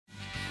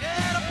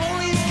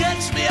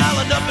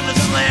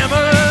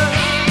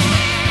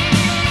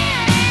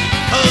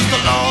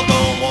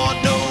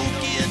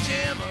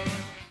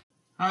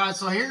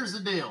so here's the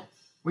deal.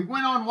 We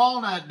went on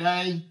Walnut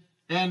Day,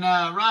 and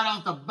right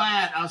off the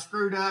bat, I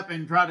screwed up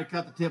and tried to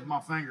cut the tip of my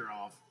finger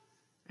off.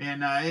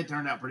 And it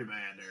turned out pretty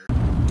bad there.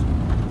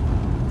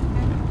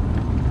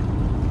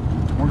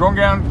 We're going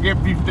down and get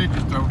a few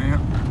stitches thrown in.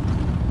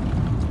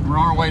 We're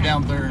on our way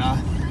down there, and I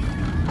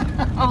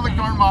was like,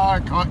 darn, my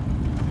eye caught.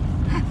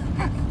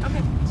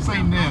 Okay.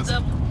 Seen this.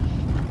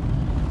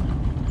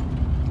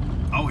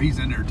 Oh, he's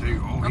in there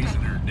too. Oh, okay. He's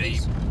in there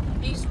deep.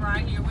 He's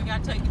right here. We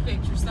got to take a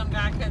picture. Some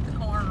guy cut the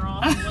corner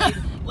off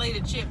and laid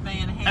a chip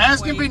man halfway.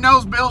 Ask if he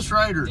knows Bill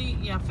Schrader.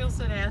 Yeah, Phil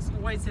said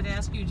Wade said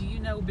ask you, do you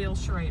know Bill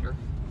Schrader?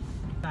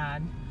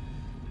 And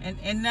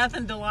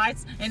nothing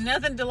delights,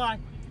 nothing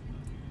delights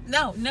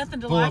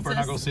Pull up and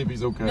I'll go see if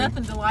he's okay.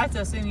 Nothing delights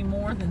us any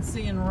more than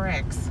seeing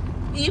wrecks.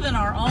 Even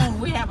our own.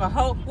 We have a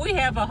whole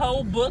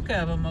book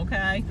of them,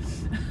 okay?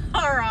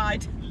 All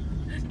right.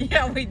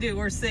 Yeah, we do.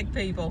 We're sick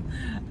people.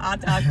 I'll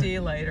talk to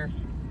you later.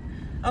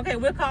 Okay,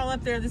 we'll call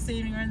up there this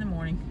evening or in the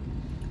morning.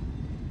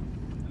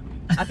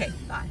 Okay,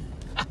 bye.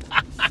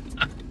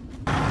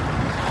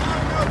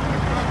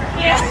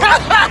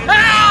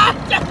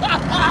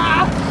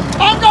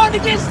 I'm going to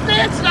get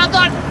stitched, and I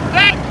thought,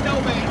 heck no,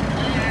 man.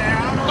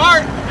 Yeah, all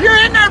right, you're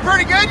in there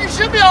pretty good. You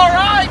should be all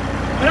right.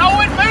 But I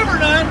wouldn't move her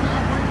none.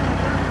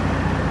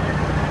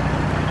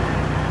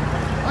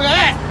 Look at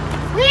that.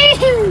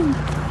 Woo-hoo!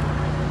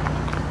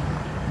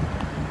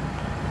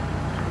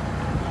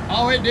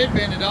 Oh, it did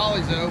bend the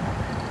dollies, though.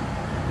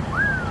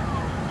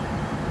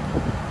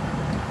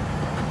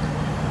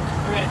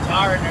 Look at that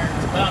tire in there.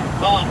 It's about to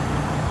pop.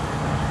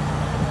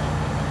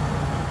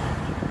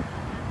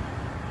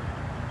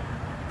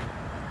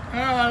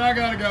 Alright, I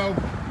gotta go.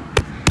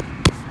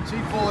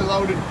 She's fully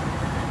loaded.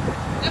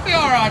 It'll be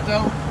alright,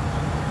 though.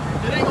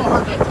 It ain't gonna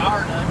hurt that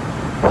tire none.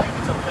 I think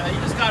it's okay. You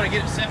just gotta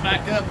get it set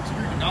back up and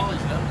screw the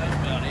dollies up. That's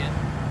about it.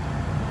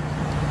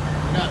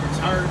 Nothing's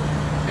hurt.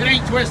 It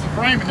ain't twisted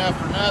frame enough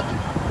for nothing.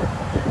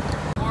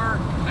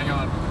 Hang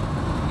on.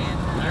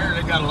 There,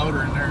 they got a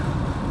loader in there.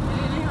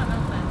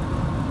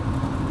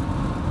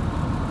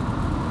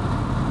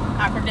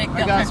 I predict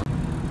that.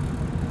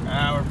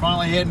 We're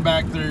finally heading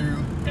back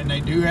through, and they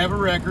do have a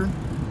wrecker.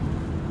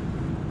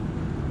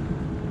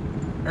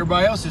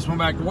 Everybody else just went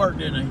back to work,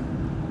 didn't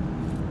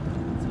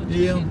they?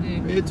 Yeah,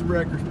 it's a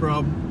wrecker's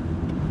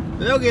problem.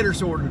 They'll get her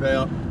sorted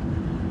out.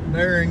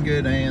 They're in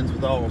good hands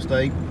with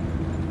Allstate.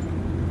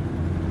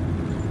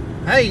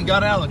 Hey, you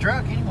got out of the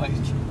truck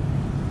anyways.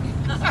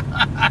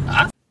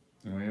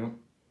 Well,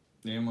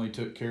 Emily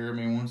took care of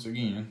me once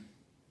again.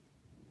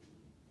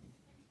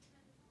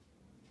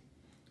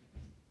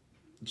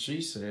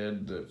 She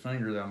said the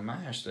finger that I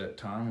mashed that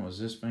time was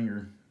this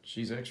finger.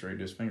 She's x-rayed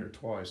this finger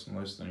twice in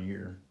less than a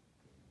year.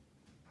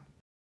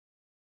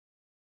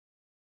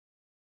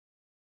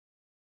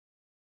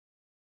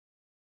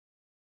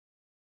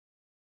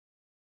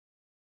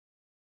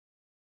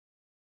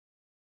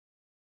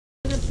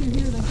 Up through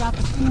here, they've got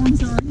the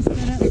forms already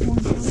set up.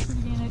 Forms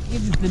already in it.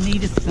 It is the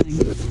neatest thing.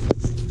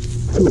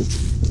 Cool.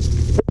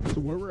 So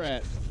where we're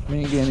at,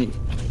 me and Kenny,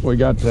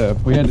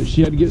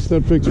 she had to get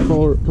stuff fixed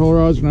for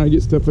colorizer, and I had to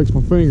get stuff fixed for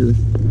my finger.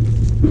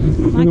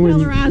 My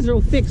colorizer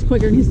will fix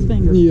quicker than his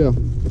finger. Yeah.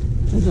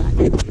 That's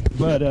right.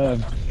 But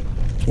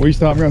we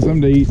stopped and got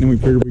something to eat, and then we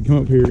figured we'd come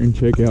up here and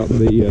check out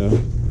the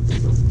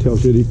Tell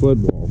City flood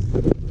wall.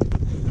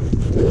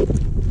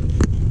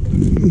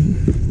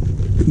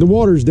 The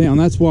water's down.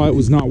 That's why it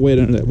was not wet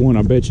under that one.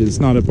 I bet you it's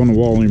not up on the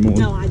wall anymore.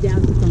 No, I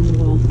doubt it's on the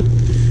wall.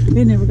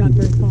 It never got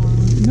very far.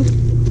 Nope.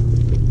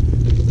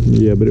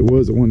 Yeah, but it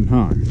was at one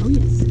time. Oh,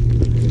 yes.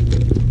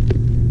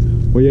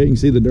 Well, yeah, you can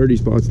see the dirty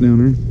spots down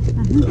there.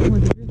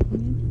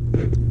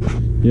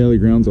 Yeah, the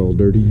ground's all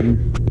dirty here.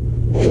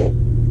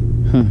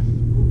 Huh.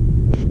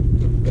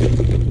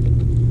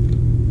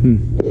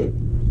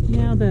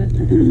 Yeah,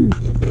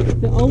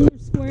 the older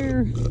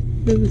square,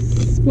 the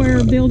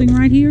square building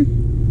right here,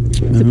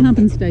 it's a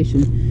pumping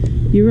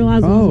station. You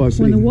realize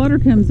when the water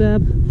comes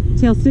up,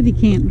 Tell City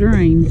can't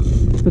drain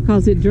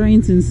because it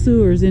drains in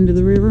sewers into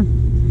the river.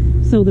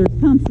 So there's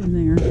pumps in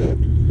there,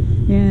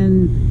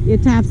 and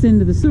it taps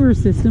into the sewer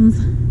systems.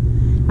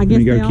 I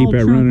guess they all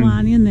trunk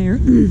line in there.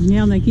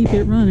 Yeah, and they keep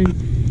it running,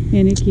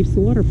 and it keeps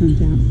the water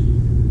pumped out.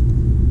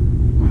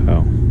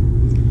 Wow.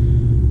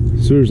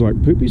 Sewers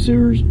like poopy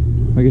sewers?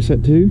 I guess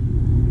that too?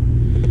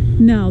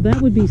 No, that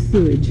would be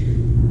sewage.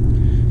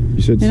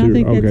 You said sewer. And I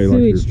think that's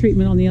sewage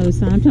treatment on the other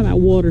side. I'm talking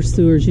about water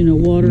sewers, you know,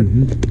 water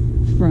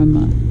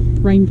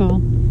from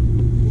rainfall.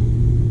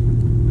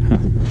 Huh.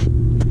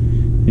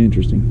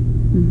 Interesting.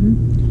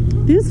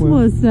 This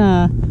was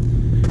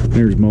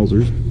there's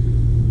Moser's.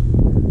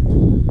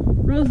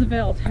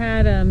 Roosevelt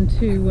had them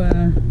to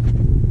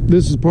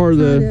this is part of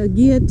the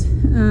get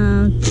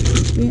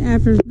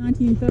after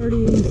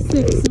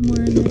 1936,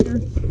 somewhere in there.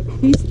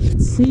 He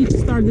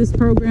started this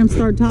program,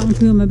 started talking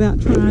to him about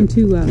trying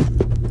to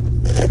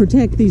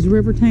protect these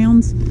river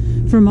towns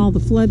from all the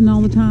flooding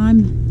all the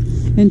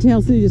time. And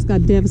Tell City just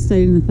got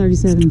devastated in the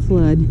 37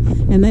 flood.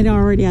 And they'd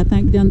already, I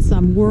think, done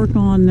some work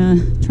on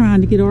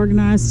trying to get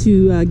organized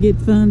to get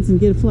funds and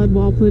get a flood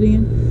wall put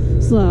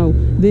in. So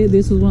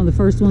this was one of the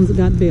first ones that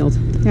got built.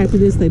 After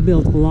this, they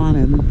built a lot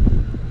of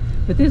them.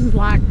 But this is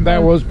like...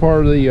 That was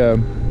part of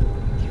the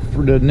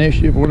for the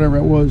initiative, whatever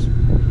it was.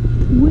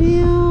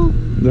 Well...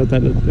 At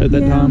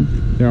that time?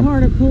 Yeah.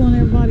 Part of pulling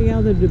everybody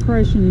out of the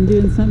depression and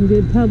doing something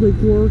good, public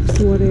works,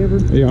 whatever.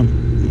 Yeah.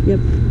 Yep.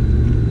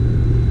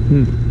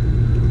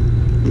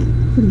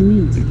 Pretty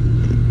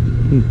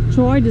neat.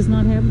 Troy does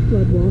not have a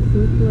flood wall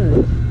for a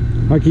flood.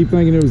 I keep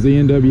thinking it was the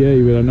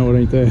NWA, but I know it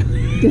ain't that.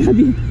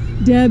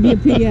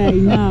 WPA,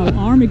 no.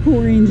 Army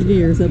Corps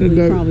Engineers, I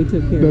believe, probably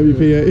took care of it.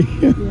 WPA.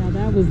 Yeah,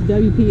 that was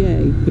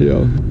WPA.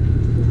 Yeah.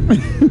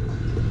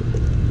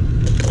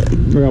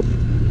 Well,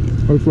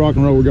 let's rock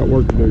and roll. We got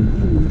work to do.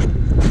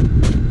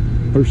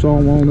 We're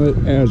sawing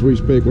Walnut as we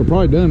speak. We're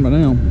probably done by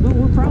now. But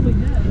we're probably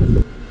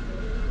done.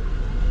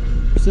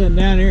 Sitting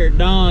down here at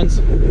Don's.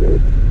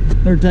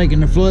 They're taking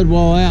the flood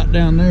wall out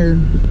down there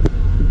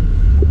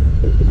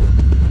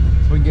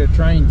so we can get a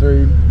train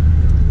through.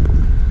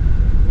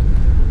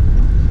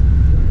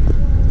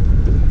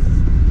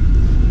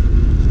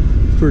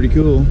 Pretty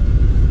cool.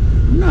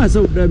 Nice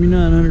old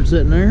W900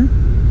 sitting there.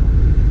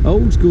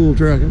 Old school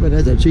truck. I bet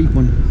that's a cheap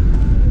one.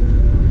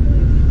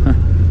 Huh.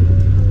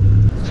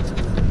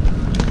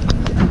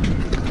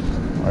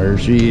 There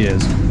she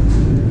is.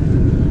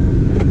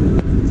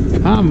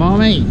 Hi,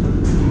 Mommy.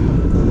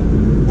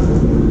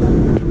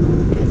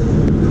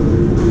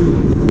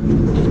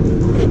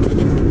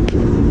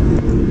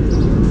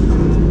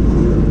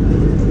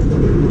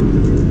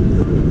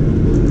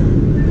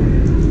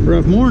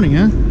 Rough morning,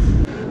 huh?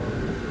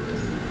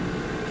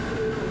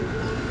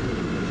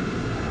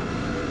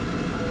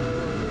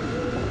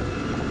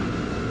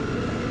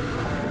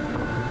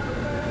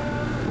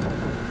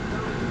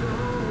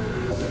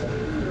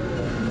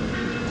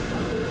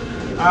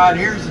 Alright,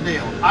 here's the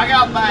deal. I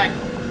got back.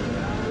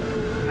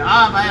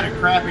 I've had a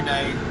crappy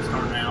day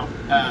starting out.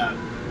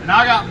 And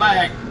I got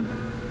back.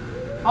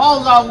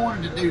 All I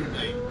wanted to do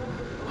today,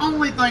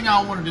 only thing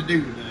I wanted to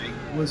do today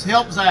was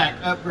help Zach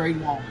upgrade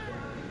Walnut.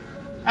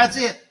 That's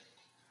it.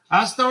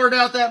 I started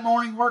out that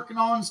morning working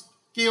on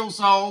skill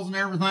saws and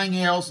everything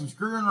else and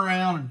screwing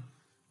around and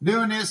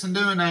doing this and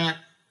doing that.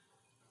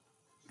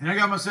 And I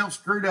got myself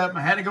screwed up and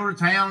I had to go to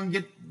town and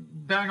get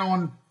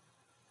daggone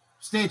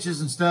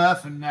stitches and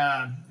stuff. And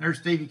there's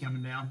Stevie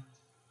coming down.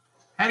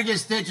 Had to get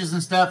stitches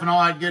and stuff and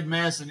all that good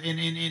mess. And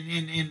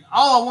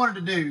all I wanted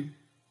to do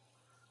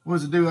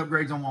was to do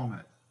upgrades on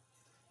Walnut.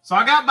 So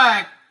I got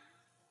back.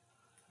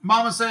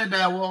 Mama said,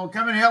 well,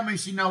 come and help me.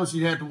 She knows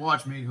she'd have to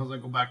watch me because I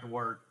go back to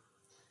work.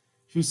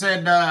 She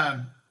said,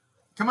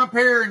 come up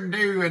here and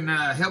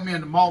help me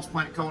in the mulch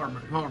plant color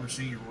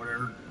machine or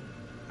whatever.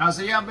 I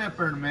said, yeah, I'll be up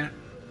there in a minute.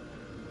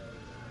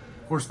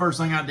 Of course, first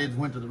thing I did was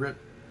went to the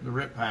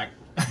rip pack.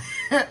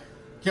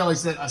 Kelly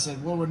said, I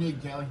said, what do we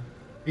need, Kelly?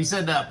 He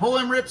said, pull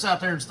them rips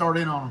out there and start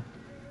in on them.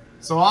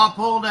 So I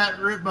pulled that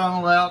rip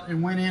bundle out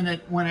and went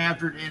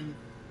after it. And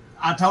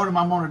I told him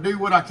I'm going to do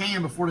what I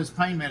can before this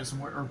pain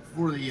medicine or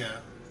before the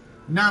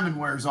numbing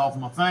wears off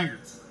my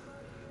fingers.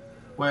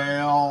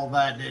 Well,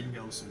 that didn't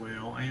go so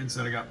well. Ann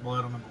said I got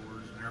blood on the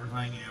boards and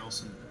everything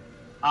else. And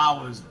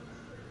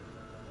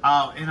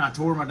I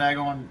tore my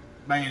daggone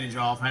bandage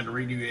off, had to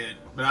redo it.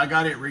 But I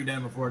got it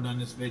redone before I done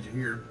this video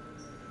here.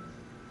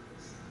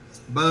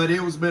 But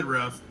it was a bit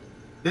rough.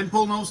 Didn't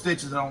pull no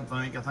stitches, I don't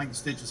think. I think the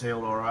stitches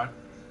held all right.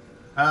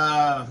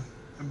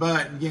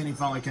 But again, he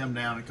finally come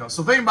down and cost.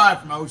 So if anybody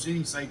from Ocean,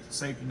 any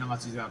safety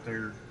Nazis out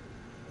there,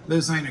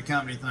 this ain't a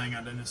company thing.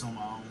 I done this on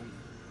my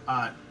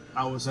own.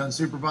 I was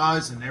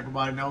unsupervised, and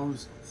everybody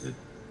knows that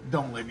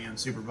don't let me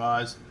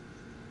unsupervised.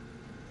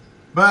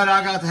 But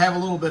I got to have a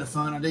little bit of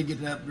fun. I did get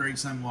to upgrade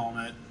some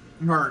Walnut,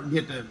 or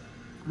get to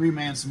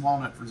reman some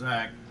Walnut for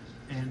Zach.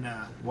 And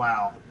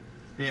wow,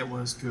 it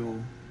was cool.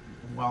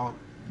 Well,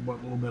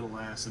 what little bit of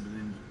last of it,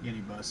 then Guinea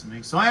busted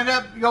me. So I ended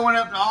up going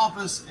up to the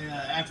office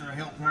after I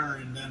helped her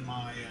and done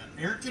my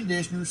air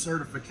conditioner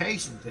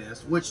certification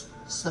test, which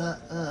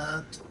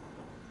sucked.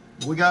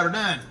 We got her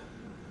done.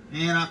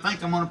 And I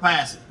think I'm going to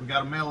pass it. We got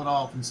to mail it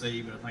off and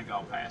see, but I think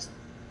I'll pass it.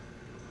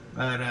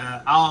 But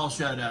I'll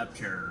shut up,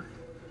 sure.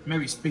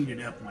 Maybe speed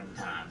it up one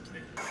time too.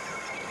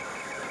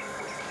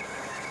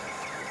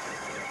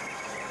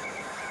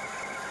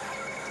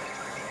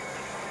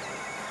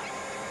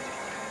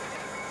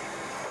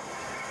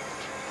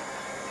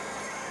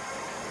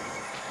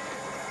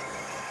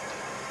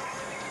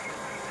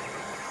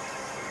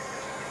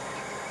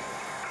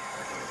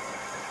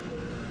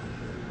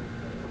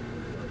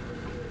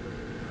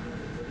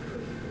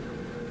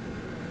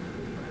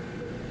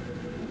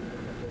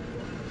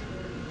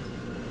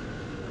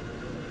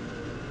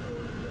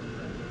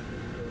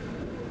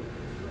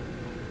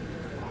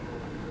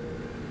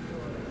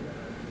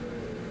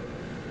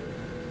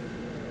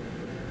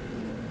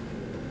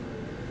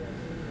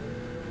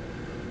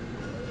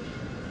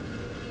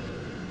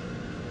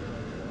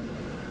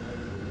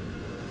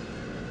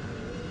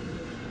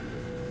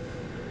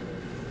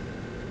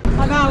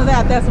 I got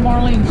that. That's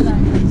Marlene's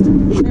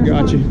thing.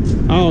 Gotcha.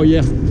 Oh,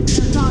 yeah.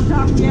 There's not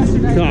talking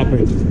yesterday.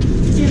 Copy.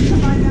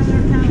 Somebody down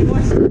there kind of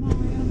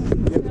watching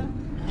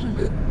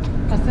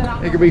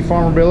It could be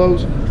Farmer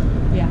Billows.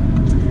 Yeah.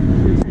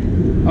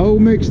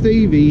 Old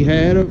McStevie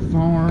had a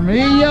farm.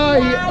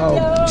 E-I-E-O.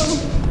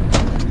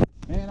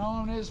 And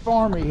on his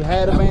farm he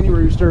had a manny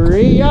rooster.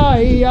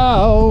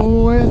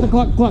 E-I-E-O. With a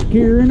cluck cluck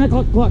here and a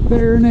cluck cluck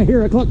there and a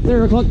here a cluck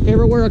there a cluck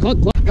everywhere a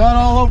cluck cluck. Got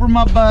all over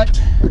my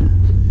butt.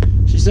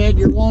 She said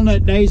your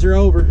walnut days are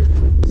over.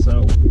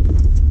 So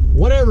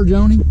whatever,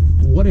 Joni.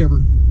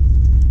 Whatever.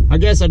 I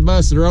guess I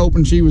busted her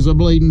open. She was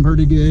bleeding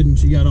pretty good and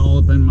she got all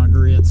up in my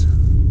grits.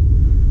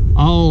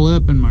 All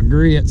up in my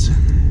grits.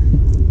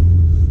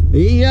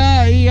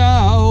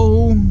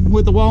 E-I-E-O,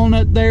 with the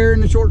walnut there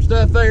and the short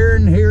stuff there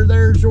and here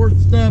there, short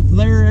stuff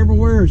there,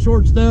 everywhere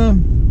short stuff.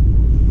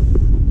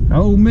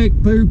 Old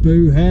Mick Poo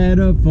Poo had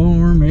a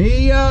farm.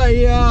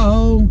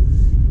 E-I-E-O,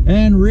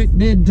 and Rick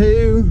did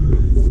too.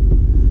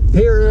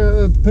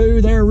 Here a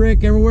poo, there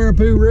Rick, everywhere a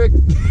poo Rick.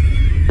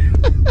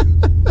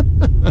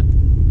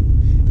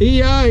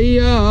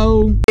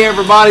 E-I-E-O. Hey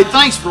everybody,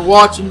 thanks for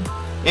watching.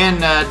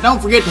 And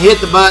don't forget to hit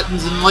the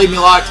buttons and leave me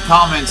likes,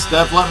 comments,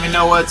 stuff. Let me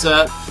know what's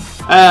up.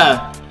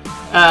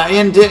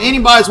 And to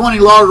anybody's wanting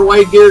lager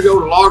weight gear, go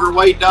to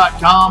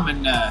lagerweight.com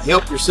and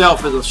help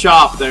yourself at the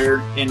shop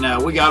there. And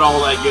we got all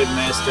that good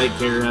mess. Take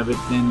care of it.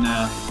 And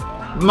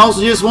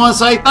mostly just want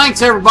to say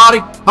thanks, everybody.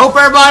 Hope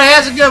everybody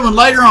has a good one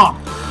later on.